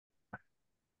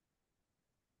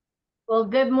Well,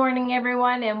 good morning,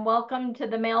 everyone, and welcome to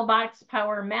the Mailbox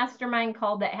Power Mastermind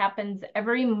call that happens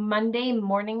every Monday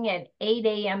morning at 8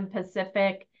 a.m.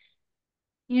 Pacific.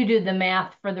 You do the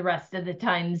math for the rest of the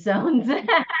time zones.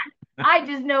 I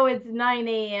just know it's 9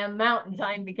 a.m. Mountain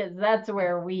Time because that's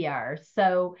where we are.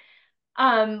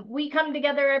 We come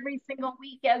together every single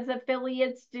week as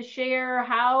affiliates to share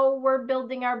how we're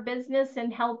building our business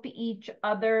and help each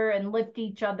other and lift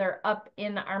each other up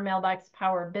in our Mailbox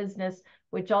Power business,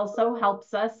 which also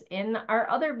helps us in our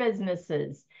other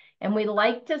businesses. And we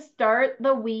like to start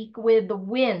the week with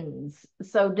wins.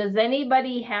 So does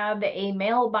anybody have a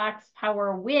Mailbox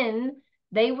Power win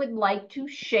they would like to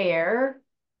share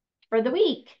for the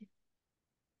week?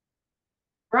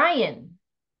 Brian.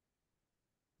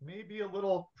 Maybe a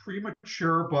little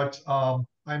premature, but I'm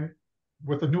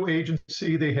with a new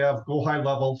agency. They have Go High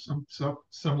Level, some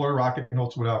similar Rocket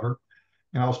Notes, whatever.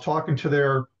 And I was talking to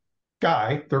their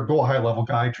Go High Level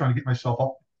guy, trying to get myself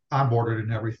up onboarded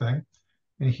and everything.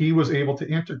 And he was able to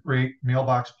integrate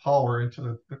Mailbox Power into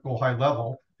the Go High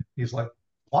Level. He's like,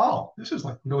 wow, this is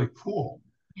like really cool.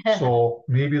 So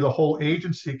maybe the whole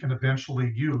agency can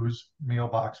eventually use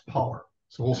Mailbox Power.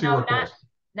 So we'll see No, where it goes.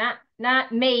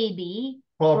 not maybe.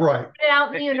 Well, We're right. putting it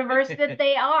out in the universe that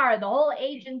they are. The whole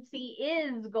agency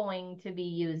is going to be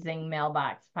using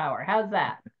Mailbox Power. How's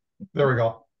that? There we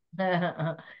go.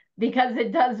 Because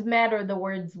it does matter the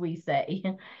words we say.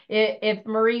 If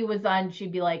Marie was on,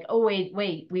 she'd be like, oh, wait,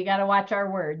 we got to watch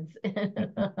our words.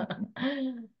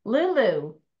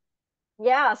 Lulu.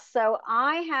 Yeah, so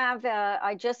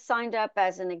I just signed up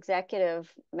as an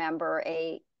executive member,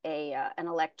 an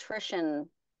electrician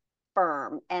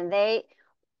firm, and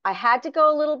I had to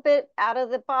go a little bit out of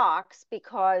the box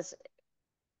because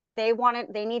they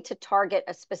need to target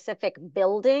a specific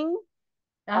building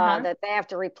that they have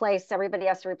to replace. Everybody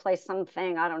has to replace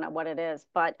something. I don't know what it is.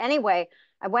 But anyway,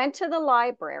 I went to the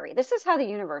library. This is how the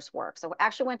universe works. I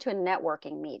actually went to a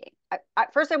networking meeting.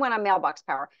 First, I went on Mailbox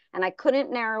Power, and I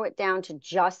couldn't narrow it down to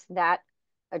just that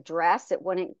address. It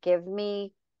wouldn't give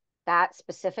me that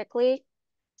specifically.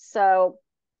 So,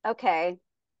 okay,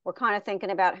 we're kind of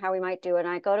thinking about how we might do it. And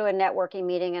I go to a networking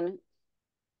meeting, and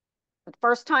the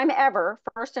first time ever,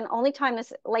 first and only time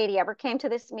this lady ever came to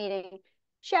this meeting,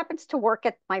 she happens to work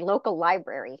at my local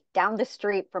library down the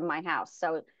street from my house.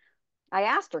 So I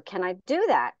asked her, can I do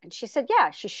that? And she said, yeah.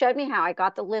 She showed me how. I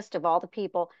got the list of all the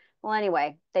people. Well,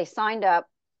 anyway, they signed up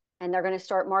and they're going to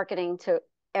start marketing to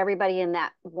everybody in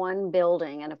that one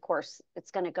building. And of course,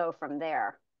 it's going to go from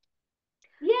there.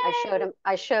 Yay!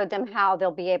 I showed them how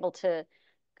they'll be able to,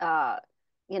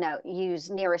 use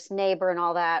nearest neighbor and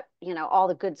all that, all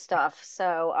the good stuff.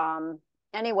 So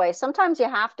anyway, sometimes you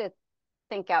have to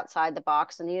think outside the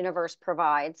box, and the universe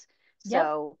provides. Yep.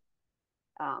 So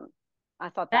I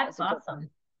thought that That's was a awesome. good,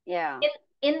 yeah.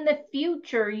 In the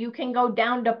future, you can go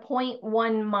down to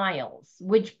 0.1 miles,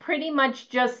 which pretty much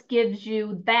just gives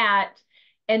you that.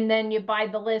 And then you buy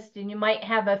the list and you might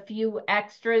have a few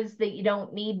extras that you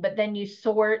don't need, but then you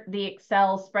sort the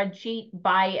Excel spreadsheet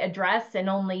by address and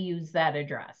only use that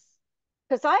address.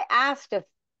 Because I asked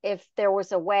if there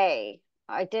was a way.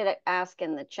 I did ask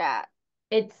in the chat.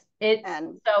 It's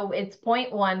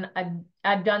 0.1.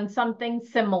 I've done something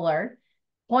similar.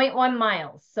 0.1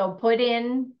 miles. So put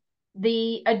in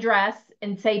the address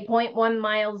and say 0.1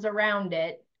 miles around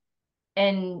it.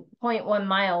 And 0.1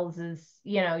 miles is,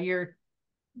 you're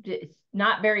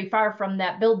not very far from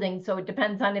that building. So it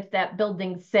depends on if that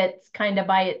building sits kind of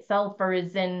by itself or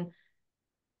is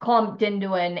clumped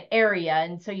into an area.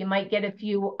 And so you might get a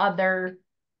few other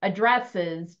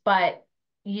addresses, but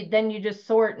then you just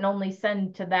sort and only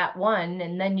send to that one.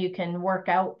 And then you can work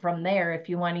out from there if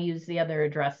you want to use the other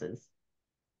addresses.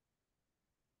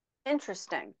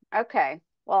 Interesting. Okay.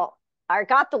 Well, I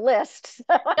got the list.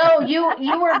 No, you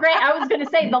were great. I was going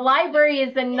to say the library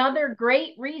is another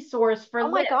great resource for oh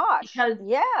my gosh. because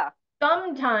yeah.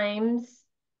 sometimes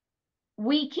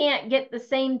we can't get the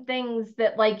same things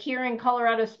that, like here in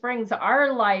Colorado Springs,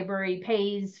 our library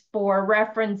pays for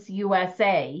Reference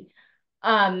USA.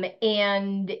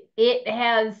 And it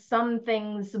has some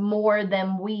things more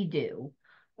than we do.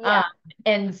 Yeah.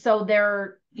 And so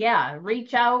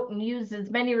reach out and use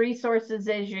as many resources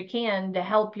as you can to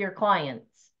help your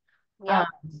clients. Yeah.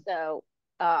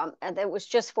 And it was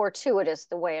just fortuitous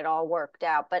the way it all worked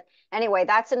out. But anyway,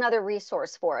 that's another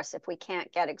resource for us if we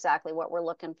can't get exactly what we're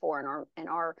looking for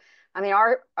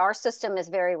our system is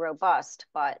very robust,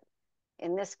 but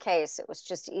in this case, it was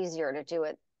just easier to do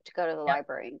it, to go to the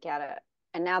library and get it.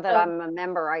 And now that I'm a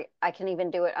member, I can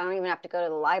even do it. I don't even have to go to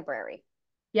the library.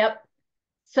 Yep.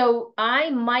 So I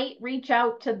might reach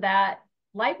out to that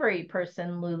library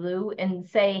person, Lulu, and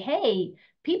say, hey,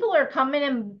 people are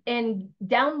coming and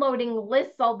downloading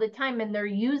lists all the time and they're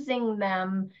using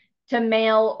them to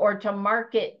mail or to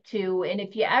market to. And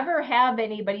if you ever have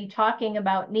anybody talking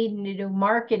about needing to do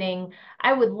marketing,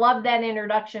 I would love that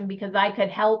introduction because I could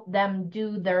help them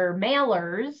do their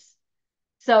mailers.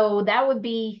 So that would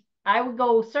be, I would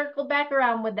go circle back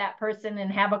around with that person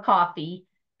and have a coffee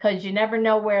because you never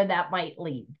know where that might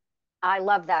lead. I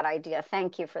love that idea.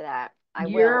 Thank you for that. I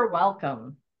You're will.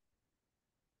 welcome.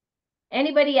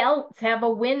 Anybody else have a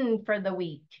win for the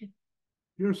week?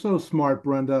 You're so smart,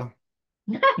 Brenda.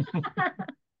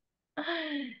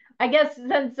 I guess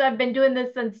since I've been doing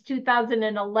this since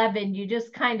 2011, you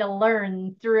just kind of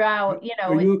learn throughout,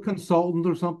 Are you a consultant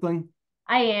or something?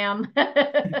 I am.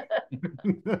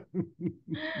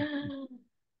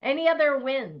 Any other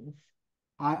wins?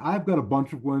 I've got a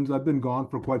bunch of wins. I've been gone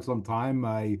for quite some time.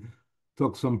 I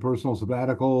took some personal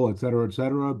sabbatical, et cetera, et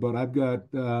cetera. But I've got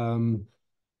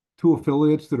two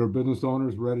affiliates that are business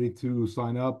owners ready to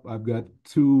sign up. I've got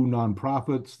two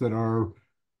nonprofits that are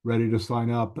ready to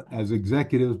sign up as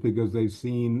executives because they've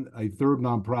seen a third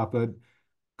nonprofit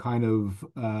kind of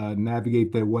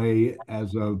navigate their way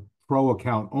as a pro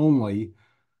account only,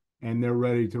 and they're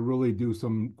ready to really do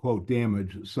some quote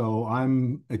damage. So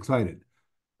I'm excited.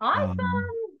 Awesome.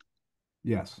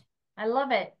 Yes. I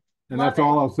love it. And Love that's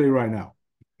all I'll say right now.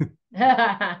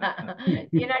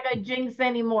 You're not going to jinx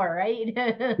anymore,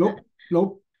 right? Nope.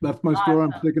 Nope. That's my story. I'm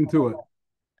Awesome. sticking to it.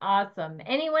 Awesome.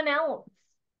 Anyone else?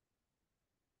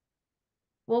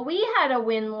 Well, we had a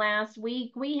win last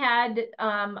week. We had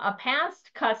a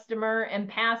past customer and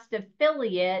past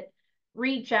affiliate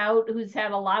reach out who's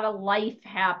had a lot of life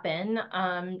happen.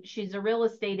 She's a real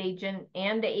estate agent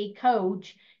and a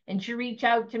coach. And she reached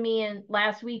out to me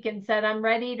last week and said, I'm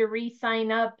ready to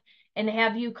re-sign up and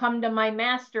have you come to my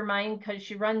mastermind because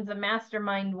she runs a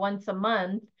mastermind once a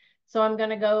month. So I'm going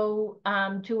to go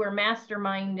to her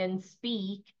mastermind and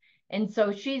speak. And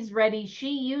so she's ready.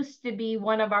 She used to be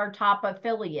one of our top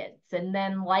affiliates, and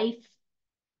then life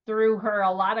threw her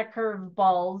a lot of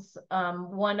curveballs,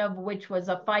 one of which was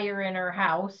a fire in her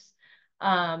house.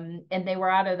 And they were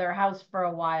out of their house for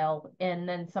a while, and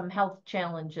then some health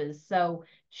challenges. So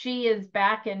she is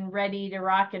back and ready to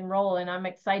rock and roll. And I'm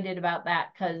excited about that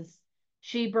because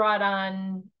she brought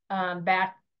on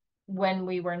back when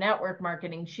we were network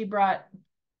marketing, she brought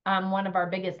one of our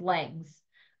biggest legs.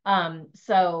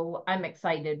 So I'm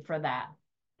excited for that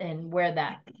and where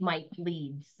that might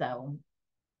lead. So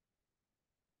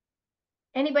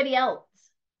anybody else?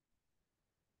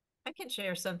 I can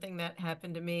share something that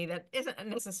happened to me that isn't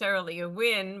necessarily a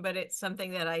win, but it's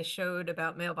something that I showed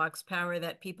about Mailbox Power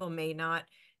that people may not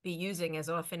be using as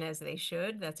often as they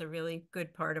should. That's a really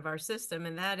good part of our system,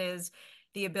 and that is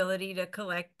the ability to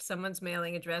collect someone's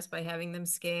mailing address by having them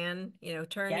scan,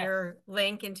 turn Yes. your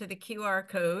link into the QR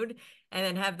code and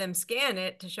then have them scan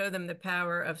it to show them the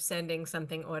power of sending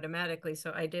something automatically.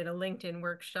 So I did a LinkedIn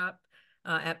workshop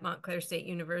at Montclair State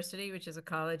University, which is a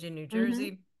college in New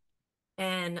Jersey.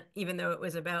 And even though it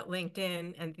was about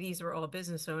LinkedIn, and these were all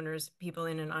business owners, people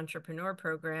in an entrepreneur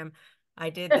program, I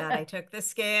did that. I took the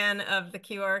scan of the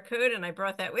QR code and I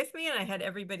brought that with me and I had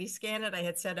everybody scan it. I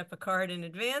had set up a card in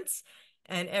advance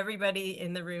and everybody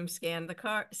in the room scanned the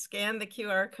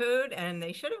QR code, and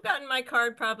they should have gotten my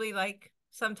card probably like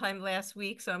sometime last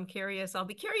week. So I'm curious. I'll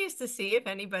be curious to see if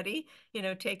anybody,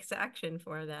 takes action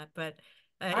for that. But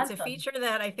it's a feature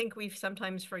that I think we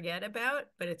sometimes forget about,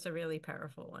 but it's a really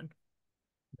powerful one.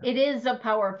 It is a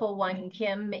powerful one,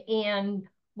 Kim. And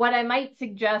what I might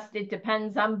suggest, it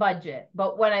depends on budget,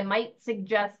 but what I might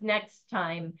suggest next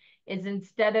time is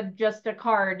instead of just a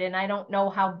card, and I don't know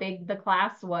how big the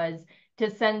class was, to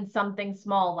send something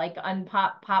small like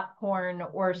unpopped popcorn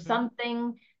or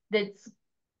something that's,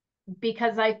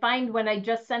 because I find when I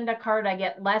just send a card, I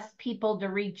get less people to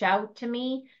reach out to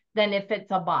me than if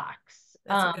it's a box.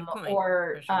 That's a good point,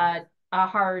 or sure. A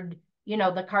hard,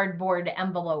 the cardboard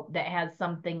envelope that has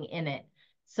something in it.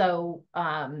 So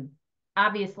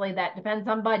obviously that depends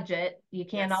on budget. You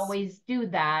can't always do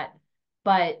that.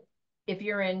 But if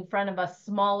you're in front of a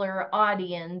smaller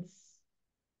audience,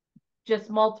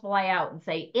 just multiply out and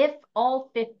say, if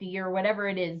all 50 or whatever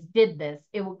it is did this,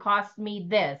 it would cost me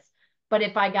this. But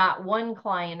if I got one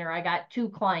client or I got two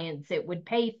clients, it would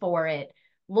pay for it.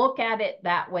 Look at it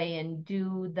that way and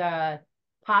do the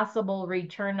possible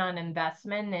return on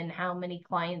investment and how many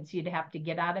clients you'd have to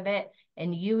get out of it.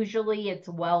 And usually it's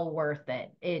well worth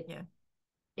it.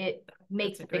 It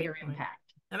makes a bigger impact.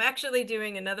 I'm actually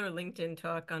doing another LinkedIn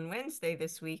talk on Wednesday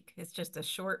this week. It's just a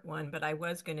short one, but I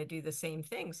was going to do the same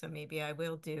thing. So maybe I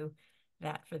will do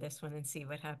that for this one and see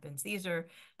what happens. These are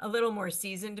a little more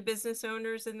seasoned business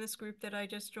owners in this group that I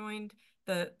just joined.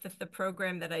 The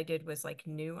program that I did was like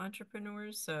new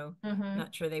entrepreneurs, so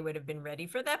not sure they would have been ready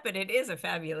for that, but it is a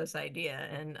fabulous idea,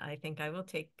 and I think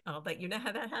I'll let you know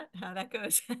how that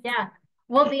goes. Yeah.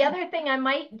 Well, the other thing I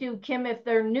might do, Kim, if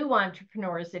they're new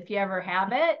entrepreneurs, if you ever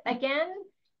have it again,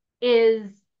 is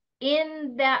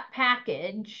in that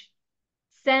package,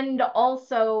 send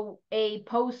also a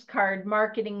postcard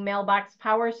marketing Mailbox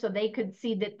Power so they could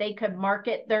see that they could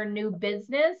market their new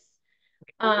business.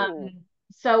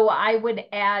 So I would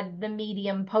add the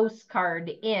medium postcard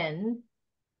in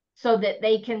so that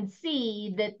they can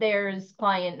see that there's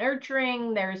client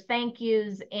nurturing, there's thank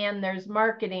yous, and there's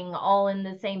marketing all in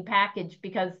the same package,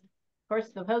 because of course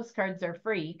the postcards are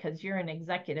free because you're an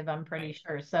executive, I'm pretty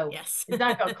sure. So yes. It's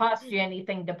not going to cost you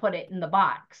anything to put it in the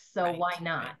box. So why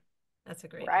not? Right. That's a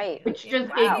great idea. Which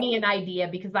just gave me an idea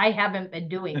because I haven't been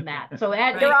doing that. So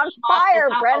you're on fire,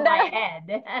 Brenda.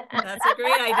 That's a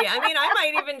great idea. I mean, I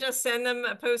might even just send them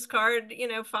a postcard,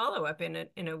 follow up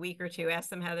in a week or two,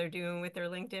 ask them how they're doing with their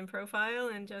LinkedIn profile,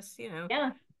 and just,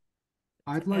 Yeah.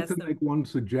 I'd like to make one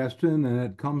suggestion, and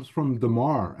it comes from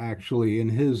Damar, actually, in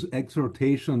his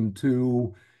exhortation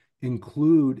to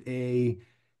include hey,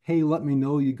 let me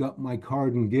know you got my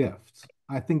card and gifts.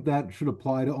 I think that should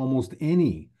apply to almost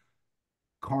any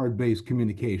card-based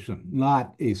communication,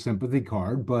 not a sympathy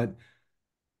card, but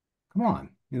come on,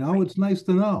 it's nice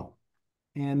to know.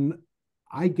 And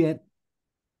I get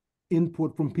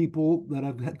input from people that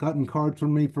have gotten cards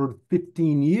from me for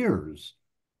 15 years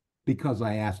because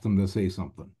I asked them to say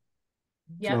something.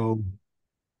 Yep. So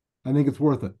I think it's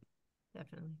worth it.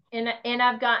 Definitely. And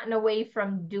I've gotten away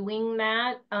from doing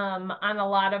that on a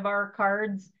lot of our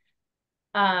cards.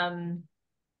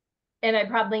 And I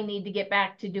probably need to get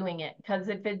back to doing it, because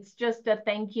if it's just a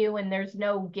thank you and there's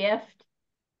no gift,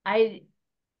 I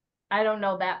don't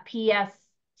know, that PS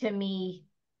to me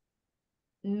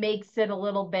makes it a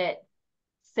little bit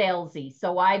salesy.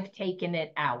 So I've taken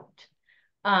it out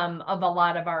of a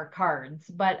lot of our cards,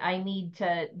 but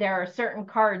there are certain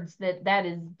cards that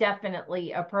is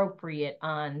definitely appropriate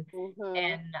on.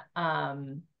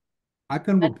 And I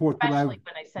can report that I've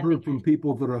heard from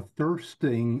people that are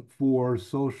thirsting for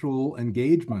social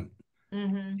engagement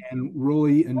and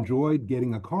really enjoyed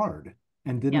getting a card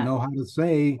and didn't know how to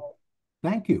say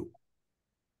thank you.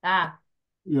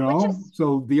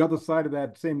 So the other side of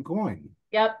that same coin.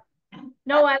 Yep.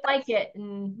 No, I like it,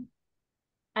 and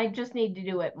I just need to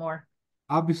do it more.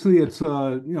 Obviously, it's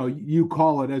you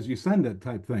call it as you send it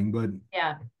type thing, but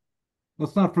yeah,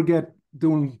 let's not forget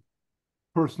doing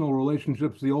personal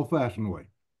relationships the old-fashioned way.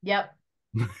 Yep.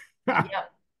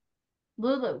 Yep.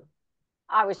 Lulu.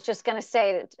 I was just going to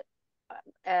say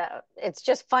that it's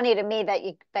just funny to me that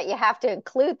you have to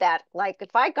include that. Like,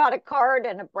 if I got a card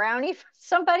and a brownie from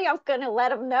somebody, I'm going to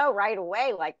let them know right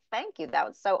away, like, thank you, that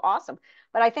was so awesome.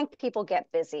 But I think people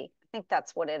get busy. I think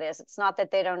that's what it is. It's not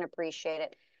that they don't appreciate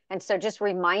it. And so just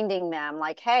reminding them,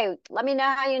 like, hey, let me know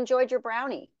how you enjoyed your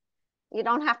brownie. You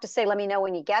don't have to say, let me know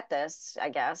when you get this, I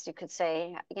guess. You could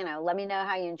say, let me know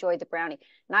how you enjoyed the brownie.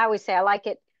 And I always say, I like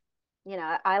it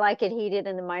heated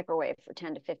in the microwave for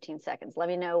 10 to 15 seconds. Let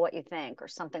me know what you think, or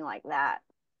something like that.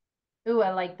 Ooh,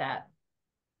 I like that.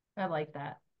 I like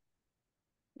that.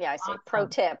 Yeah, I say pro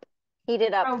tip. Heat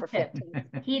it up for 15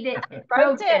 seconds. Heat it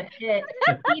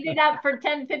up for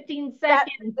 10, 15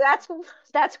 seconds.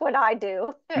 That's what I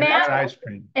do. Add ice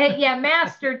cream. Yeah,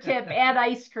 master tip, add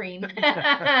ice cream.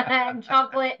 And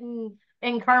chocolate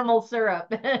and caramel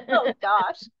syrup. Oh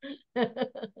gosh.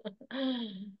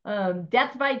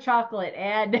 Death by chocolate,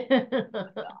 add.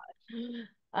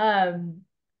 Oh,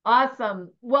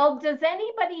 awesome. Well, does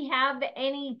anybody have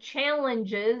any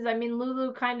challenges? I mean,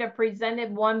 Lulu kind of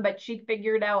presented one, but she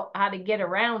figured out how to get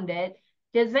around it.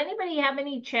 Does anybody have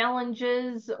any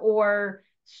challenges or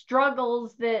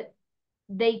struggles that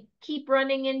they keep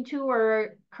running into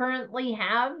or currently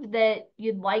have that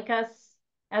you'd like us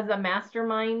as a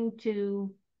mastermind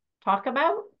to talk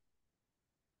about?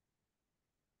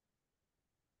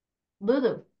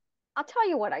 Lulu. I'll tell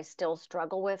you what I still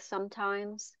struggle with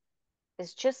sometimes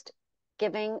is just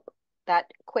giving that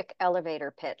quick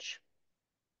elevator pitch.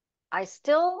 I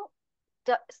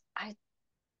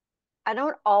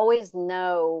don't always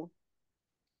know,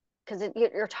 because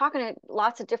you're talking to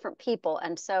lots of different people,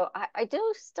 and so I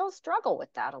do still struggle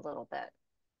with that a little bit.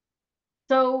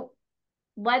 So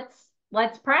let's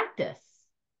practice.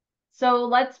 So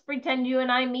let's pretend you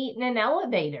and I meet in an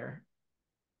elevator.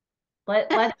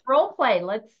 Let's role play.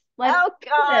 Let's oh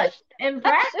gosh, and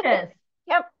practice.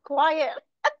 Yep, quiet.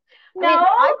 No,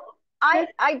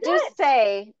 I do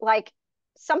say, like,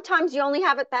 sometimes you only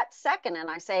have it that second. And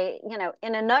I say, you know,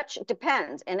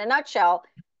 depends. In a nutshell,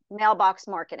 mailbox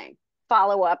marketing,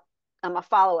 follow up. I'm a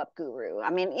follow-up guru. I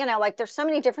mean, you know, like there's so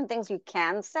many different things you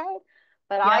can say,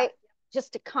 but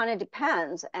it kind of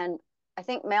depends. And I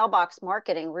think mailbox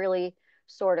marketing really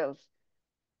sort of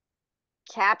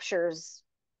captures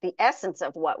the essence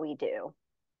of what we do.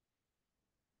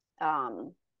 I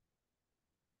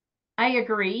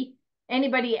agree.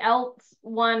 Anybody else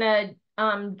want to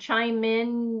chime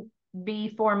in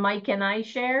before Mike and I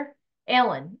share?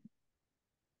 Alan.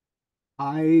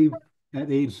 At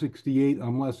age 68,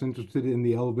 I'm less interested in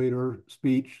the elevator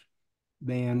speech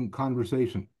than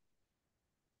conversation.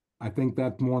 I think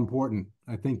that's more important.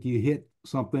 I think you hit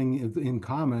something in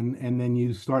common and then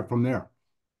you start from there.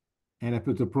 And if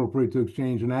it's appropriate to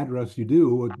exchange an address, you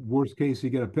do. Worst case, you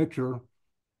get a picture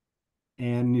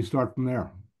and you start from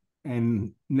there.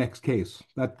 And next case,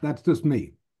 that's just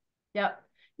me. Yep.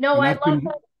 No, and I love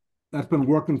that. That's been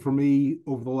working for me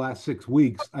over the last 6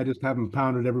 weeks. I just haven't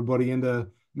pounded everybody into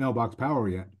Mailbox Power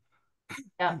yet.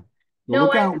 Yeah. So no,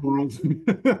 look out, world.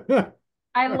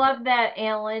 I love that,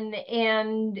 Alan.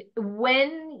 And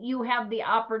when you have the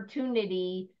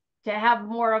opportunity to have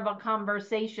more of a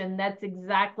conversation, that's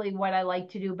exactly what I like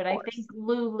to do. But I think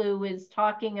Lulu is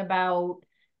talking about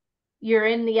you're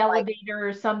in the elevator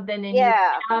or something and you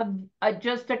have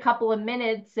just a couple of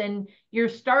minutes and you're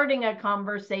starting a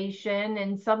conversation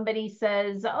and somebody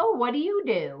says, oh, what do you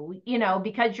do? You know,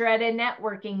 because you're at a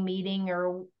networking meeting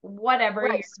or whatever.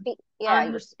 Right.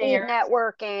 You're speed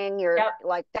networking. You're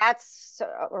like, that's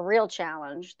a real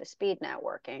challenge, the speed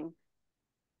networking.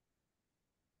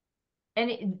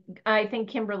 And I think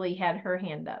Kimberly had her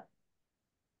hand up.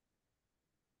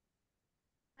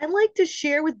 I like to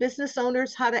share with business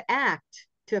owners how to act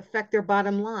to affect their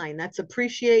bottom line. That's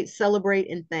appreciate, celebrate,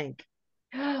 and thank.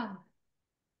 Nice.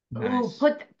 Ooh,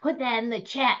 put that in the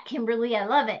chat, Kimberly. I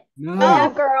love it. Nice. Oh,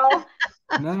 girl.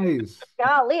 Nice.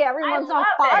 Golly, everyone's on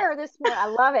fire this morning. I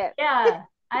love it. Yeah,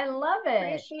 I love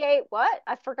it. Appreciate what?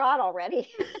 I forgot already.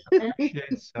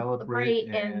 Appreciate, celebrate,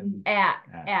 and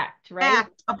act, right?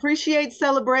 Act, appreciate,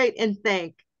 celebrate, and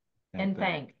thank. And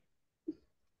thank.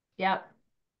 Yep.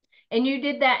 And you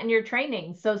did that in your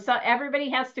training. So everybody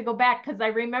has to go back because I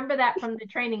remember that from the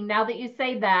training. Now that you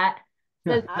say that,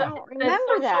 I don't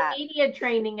remember the social media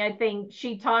training, I think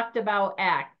she talked about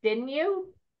ACT, didn't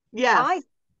you? Yes.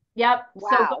 Yep. Wow.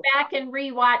 So go back and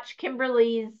rewatch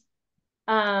Kimberly's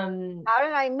how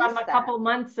did I miss from a couple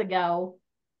months ago.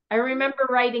 I remember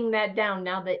writing that down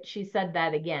now that she said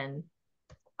that again.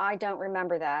 I don't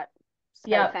remember that.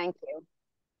 So thank you.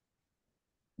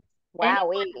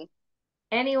 Wowee.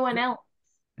 Anyone else?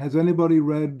 Has anybody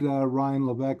read Ryan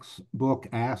Levesque's book,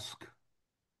 Ask?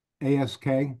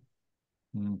 A-S-K?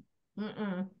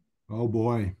 Mm-mm. Oh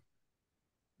boy.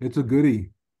 It's a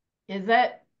goodie. Is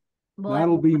it? Well,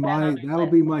 that'll be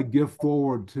my gift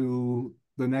forward to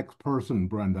the next person,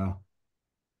 Brenda.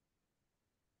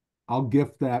 I'll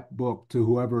gift that book to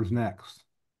whoever's next.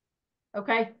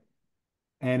 Okay.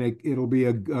 And it'll be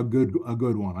a good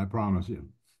one, I promise you.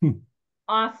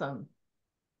 Awesome.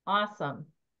 Awesome.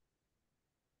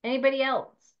 Anybody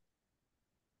else?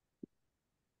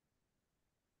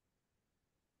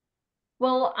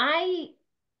 Well,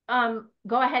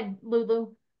 go ahead,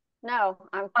 Lulu. No,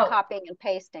 I'm copying and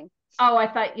pasting. Oh, I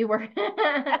thought you were.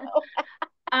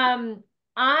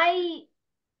 I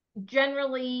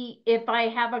generally, if I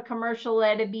have a commercial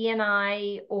at a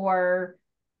BNI or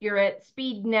you're at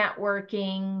speed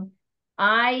networking,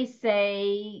 I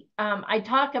say, I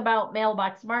talk about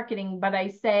mailbox marketing, but I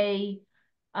say,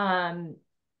 now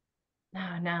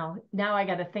I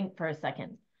got to think for a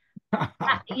second.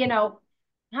 You know,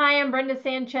 hi, I'm Brenda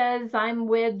Sanchez. I'm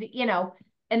with,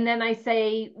 and then I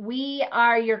say, we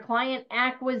are your client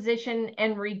acquisition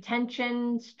and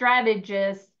retention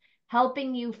strategist,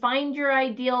 helping you find your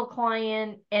ideal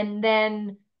client and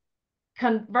then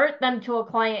convert them to a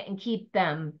client and keep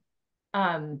them.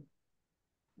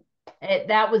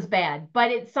 That was bad,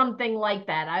 but it's something like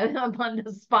that. I'm on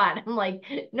the spot. I'm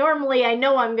like, normally I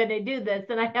know I'm going to do this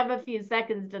and I have a few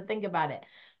seconds to think about it.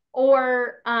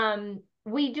 Or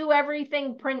we do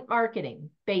everything print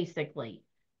marketing, basically.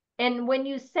 And when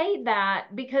you say that,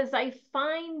 because I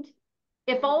find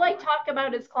if all I talk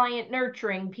about is client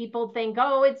nurturing, people think,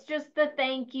 oh, it's just the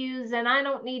thank yous and I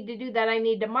don't need to do that. I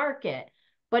need to market.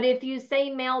 But if you say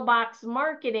mailbox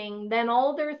marketing, then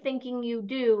all they're thinking you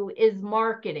do is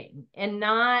marketing and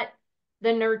not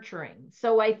the nurturing.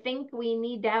 So I think we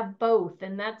need to have both.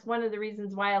 And that's one of the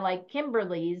reasons why I like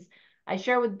Kimberly's. I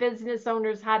share with business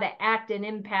owners how to act and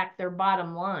impact their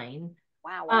bottom line.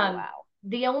 Wow.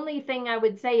 The only thing I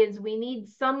would say is we need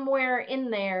somewhere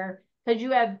in there because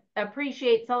you have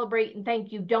appreciate, celebrate, and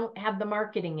thank you don't have the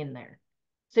marketing in there.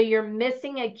 So you're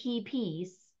missing a key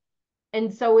piece.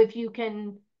 And so if you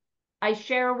can, I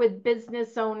share with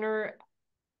business owner,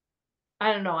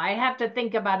 I don't know, I have to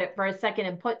think about it for a second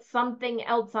and put something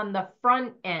else on the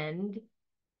front end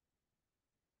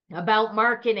about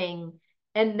marketing,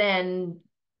 and then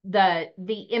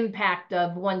the impact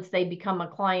of once they become a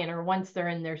client or once they're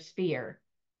in their sphere.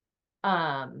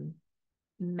 Mask.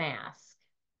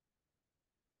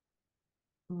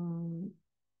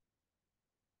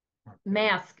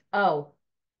 Mask. Oh,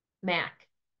 Mac.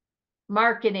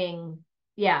 Marketing.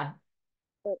 Yeah.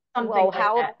 Something Well, like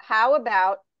that. how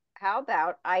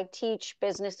about I teach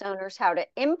business owners how to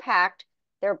impact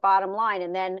their bottom line,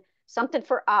 and then something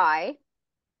for I.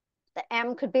 The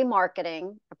M could be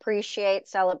marketing, appreciate,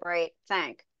 celebrate,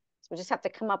 thank. So we just have to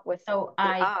come up with So the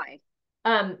I.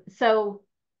 So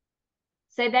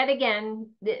say that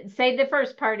again. Say the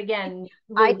first part again.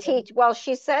 I Lulu. teach, well,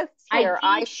 she says here,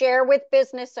 I share with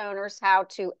business owners how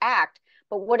to act.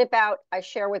 But what about I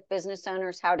share with business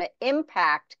owners how to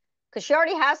impact? Because she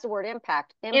already has the word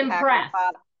impact. Impress.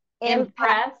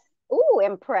 Impress. Ooh,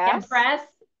 impress. Impress.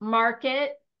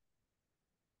 Market.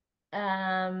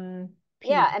 P.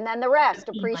 Yeah, and then the rest,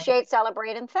 appreciate,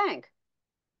 celebrate, and thank.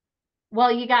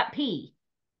 Well, you got P.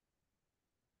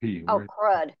 P. Oh,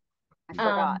 crud. I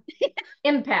forgot.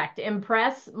 Impact,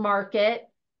 impress, market,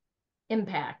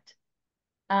 impact.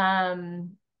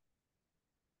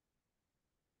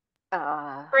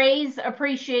 Praise,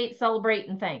 appreciate, celebrate,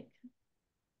 and thank.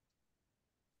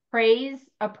 Praise,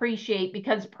 appreciate,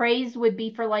 because praise would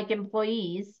be for like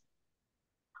employees.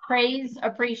 Praise,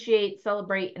 appreciate,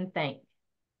 celebrate, and thank.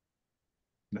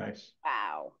 Nice.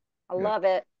 Wow. I love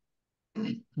it.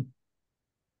 Oh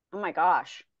my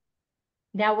gosh.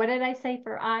 Now, what did I say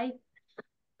for I?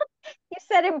 You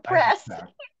said impress.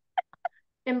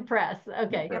 Impress.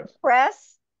 Okay.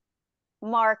 Impress,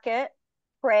 market,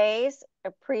 praise,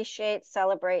 appreciate,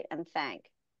 celebrate, and thank.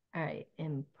 All right.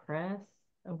 Impress.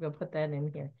 I'm going to put that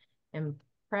in here.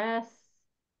 Impress,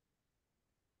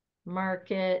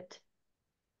 market,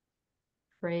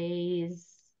 praise,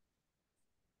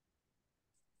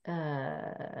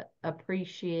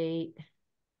 appreciate,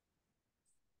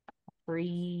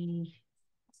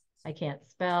 I can't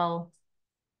spell.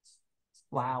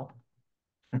 Wow.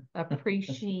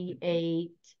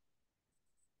 Appreciate,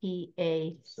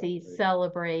 P-A-C,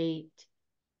 celebrate,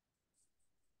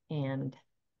 and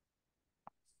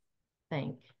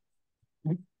thank.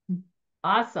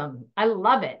 Awesome. I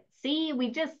love it. See, we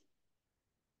just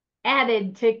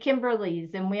added to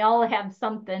Kimberly's and we all have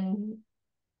something.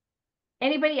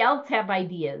 Anybody else have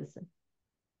ideas?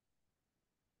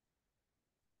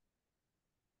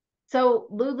 So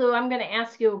Lulu, I'm going to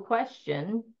ask you a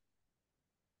question.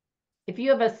 If you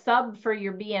have a sub for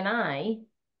your BNI,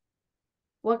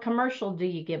 what commercial do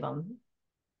you give them?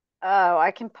 Oh, I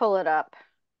can pull it up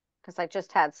because I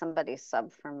just had somebody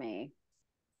sub for me.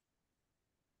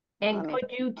 And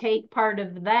could you take part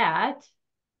of that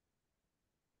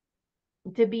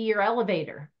to be your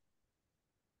elevator?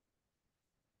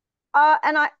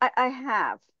 And I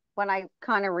have, when I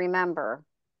kind of remember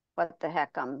what the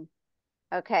heck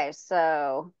okay,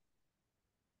 so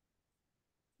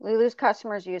Lulu's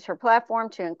customers use her platform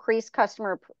to increase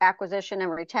customer acquisition and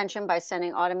retention by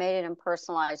sending automated and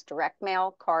personalized direct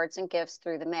mail, cards, and gifts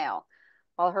through the mail.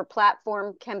 While her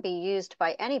platform can be used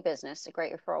by any business, a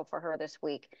great referral for her this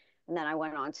week. And then I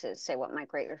went on to say what my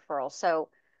great referral. So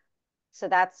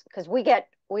that's because we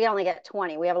only get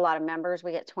 20. We have a lot of members.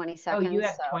 We get 20 seconds. Oh, you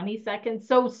have 20 seconds.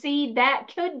 So see,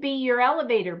 that could be your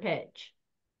elevator pitch.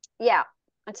 Yeah.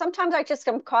 And sometimes I just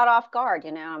am caught off guard,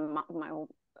 you know,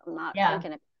 I'm not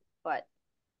thinking it, but it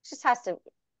just has to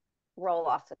roll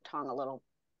off the tongue a little.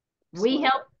 We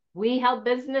help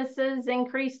businesses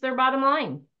increase their bottom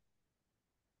line.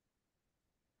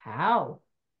 How?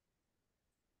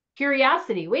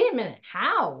 Curiosity. Wait a minute.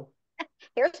 How?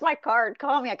 Here's my card.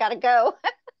 Call me. I gotta go.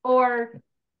 Or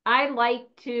I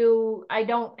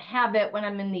don't have it when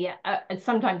I'm in the,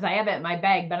 sometimes I have it in my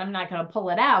bag, but I'm not going to pull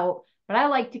it out. But I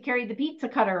like to carry the pizza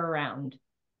cutter around.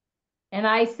 And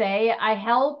I say, I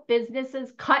help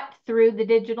businesses cut through the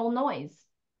digital noise.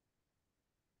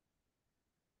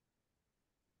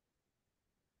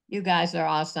 You guys are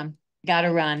awesome. Got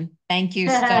to run. Thank you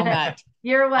so much.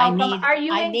 You're welcome. Are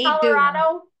you in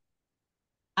Colorado?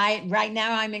 Right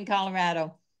now I'm in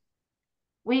Colorado.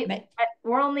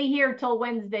 We're only here till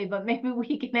Wednesday, but maybe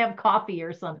we can have coffee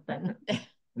or something.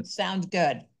 Sounds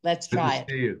good. Let's try it.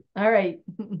 See you. All right.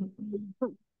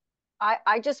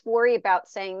 I just worry about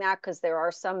saying that because there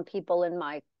are some people in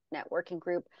my networking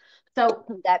group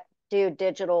that do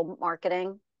digital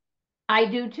marketing. I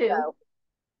do too.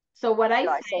 So what should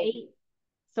I I say? say,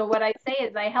 so what I say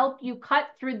is I help you cut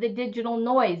through the digital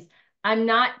noise. I'm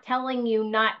not telling you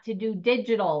not to do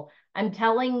digital. I'm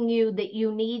telling you that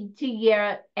you need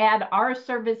to add our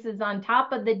services on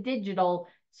top of the digital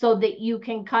so that you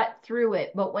can cut through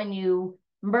it. But when you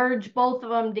merge both of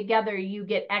them together, you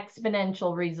get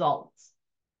exponential results.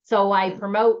 So I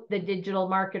promote the digital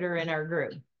marketer in our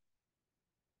group.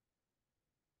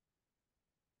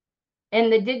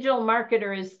 And the digital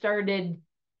marketer has started,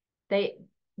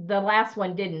 the last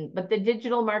one didn't, but the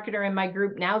digital marketer in my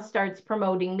group now starts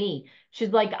promoting me.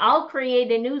 She's like, I'll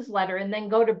create a newsletter and then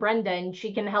go to Brenda and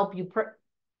she can help you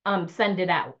send it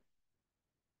out.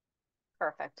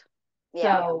 Perfect. Yeah.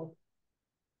 So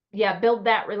yeah, build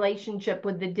that relationship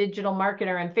with the digital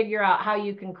marketer and figure out how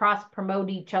you can cross promote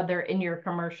each other in your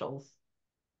commercials.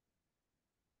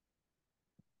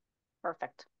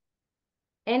 Perfect.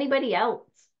 Anybody else?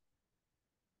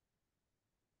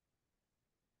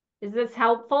 Is this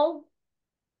helpful?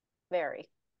 Very.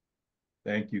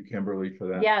 Thank you, Kimberly, for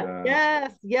that. Yes.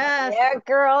 Yes, yes. Yeah,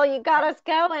 girl, you got us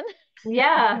going.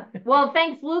 Yeah. Well,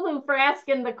 thanks, Lulu, for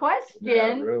asking the question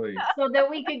Yeah, really. so that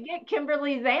we could get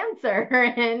Kimberly's answer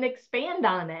and expand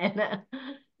on it.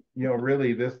 You know,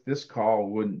 really, this call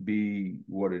wouldn't be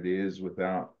what it is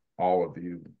without all of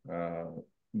you.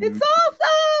 It's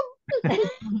awesome.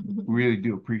 Really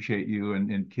do appreciate you.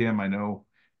 And Kim, I know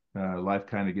life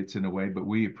kind of gets in the way, but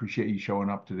we appreciate you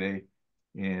showing up today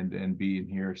and being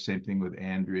here. Same thing with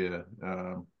Andrea.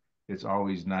 It's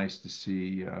always nice to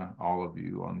see all of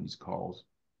you on these calls.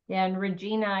 Yeah, and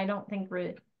Regina, I don't think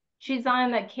she's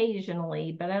on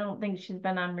occasionally, but I don't think she's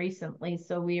been on recently.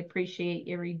 So we appreciate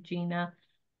you, Regina.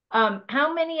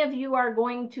 How many of you are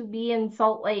going to be in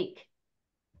Salt Lake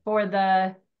for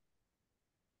the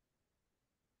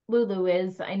Lulu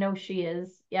is? I know she is.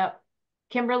 Yep.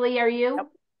 Kimberly, are you? Yep.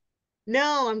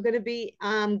 No, I'm going to be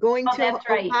going to that's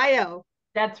right. Ohio.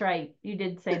 That's right. You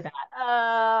did say that.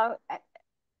 Looking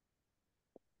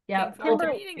Yeah. forward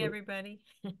to meeting everybody.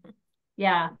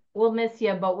 Yeah, we'll miss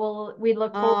you, but we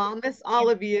look forward. I'll miss all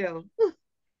of you. Are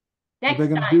Next they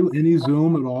going to time. do any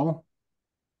Zoom at all?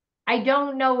 I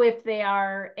don't know if they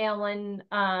are, Ellen.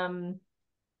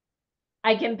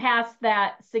 I can pass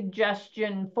that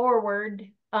suggestion forward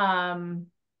and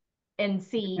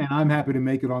see. And I'm happy to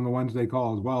make it on the Wednesday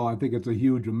call as well. I think it's a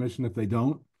huge omission if they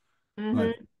don't.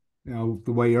 But you know,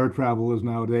 the way air travel is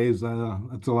nowadays,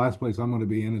 that's the last place I'm going to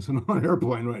be in is on an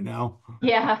airplane right now.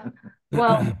 Yeah.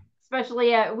 Well,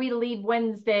 especially we leave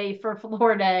Wednesday for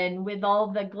Florida, and with all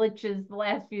the glitches the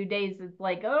last few days, it's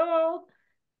like, oh.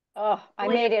 Oh, I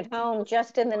made it home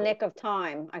just in the nick of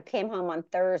time. I came home on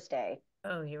Thursday.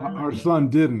 Oh, you were Our lucky. son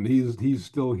didn't. He's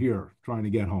still here trying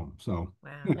to get home. So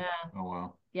Wow. Yeah. Oh,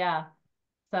 wow. Yeah.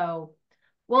 So,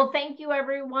 well, thank you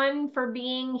everyone for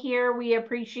being here. We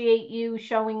appreciate you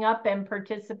showing up and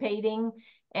participating.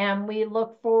 And we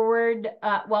look forward,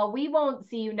 well, we won't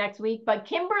see you next week, but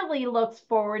Kimberly looks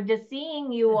forward to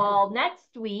seeing you all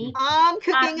next week. I'm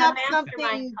cooking the up Mastermind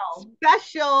something call.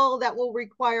 special that will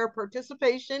require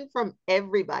participation from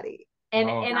everybody. And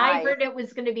Oh. I heard it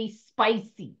was going to be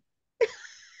spicy.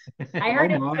 I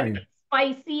heard it was going to be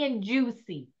spicy and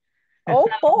juicy. Oh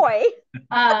boy.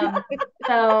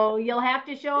 So you'll have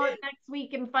to show up next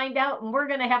week and find out, and we're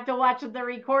going to have to watch the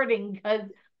recording because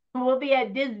we'll be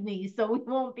at Disney, so we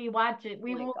won't be watching.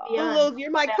 We won't be on. Lulu,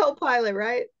 you're my co-pilot,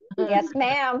 right? Yes,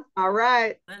 ma'am. All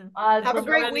right. Have a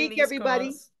great running week, these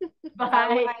everybody.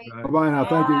 Bye. Right. bye now.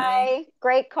 Thank you. Bye.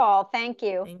 Great call. Thank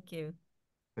you. Thank you.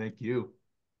 Thank you.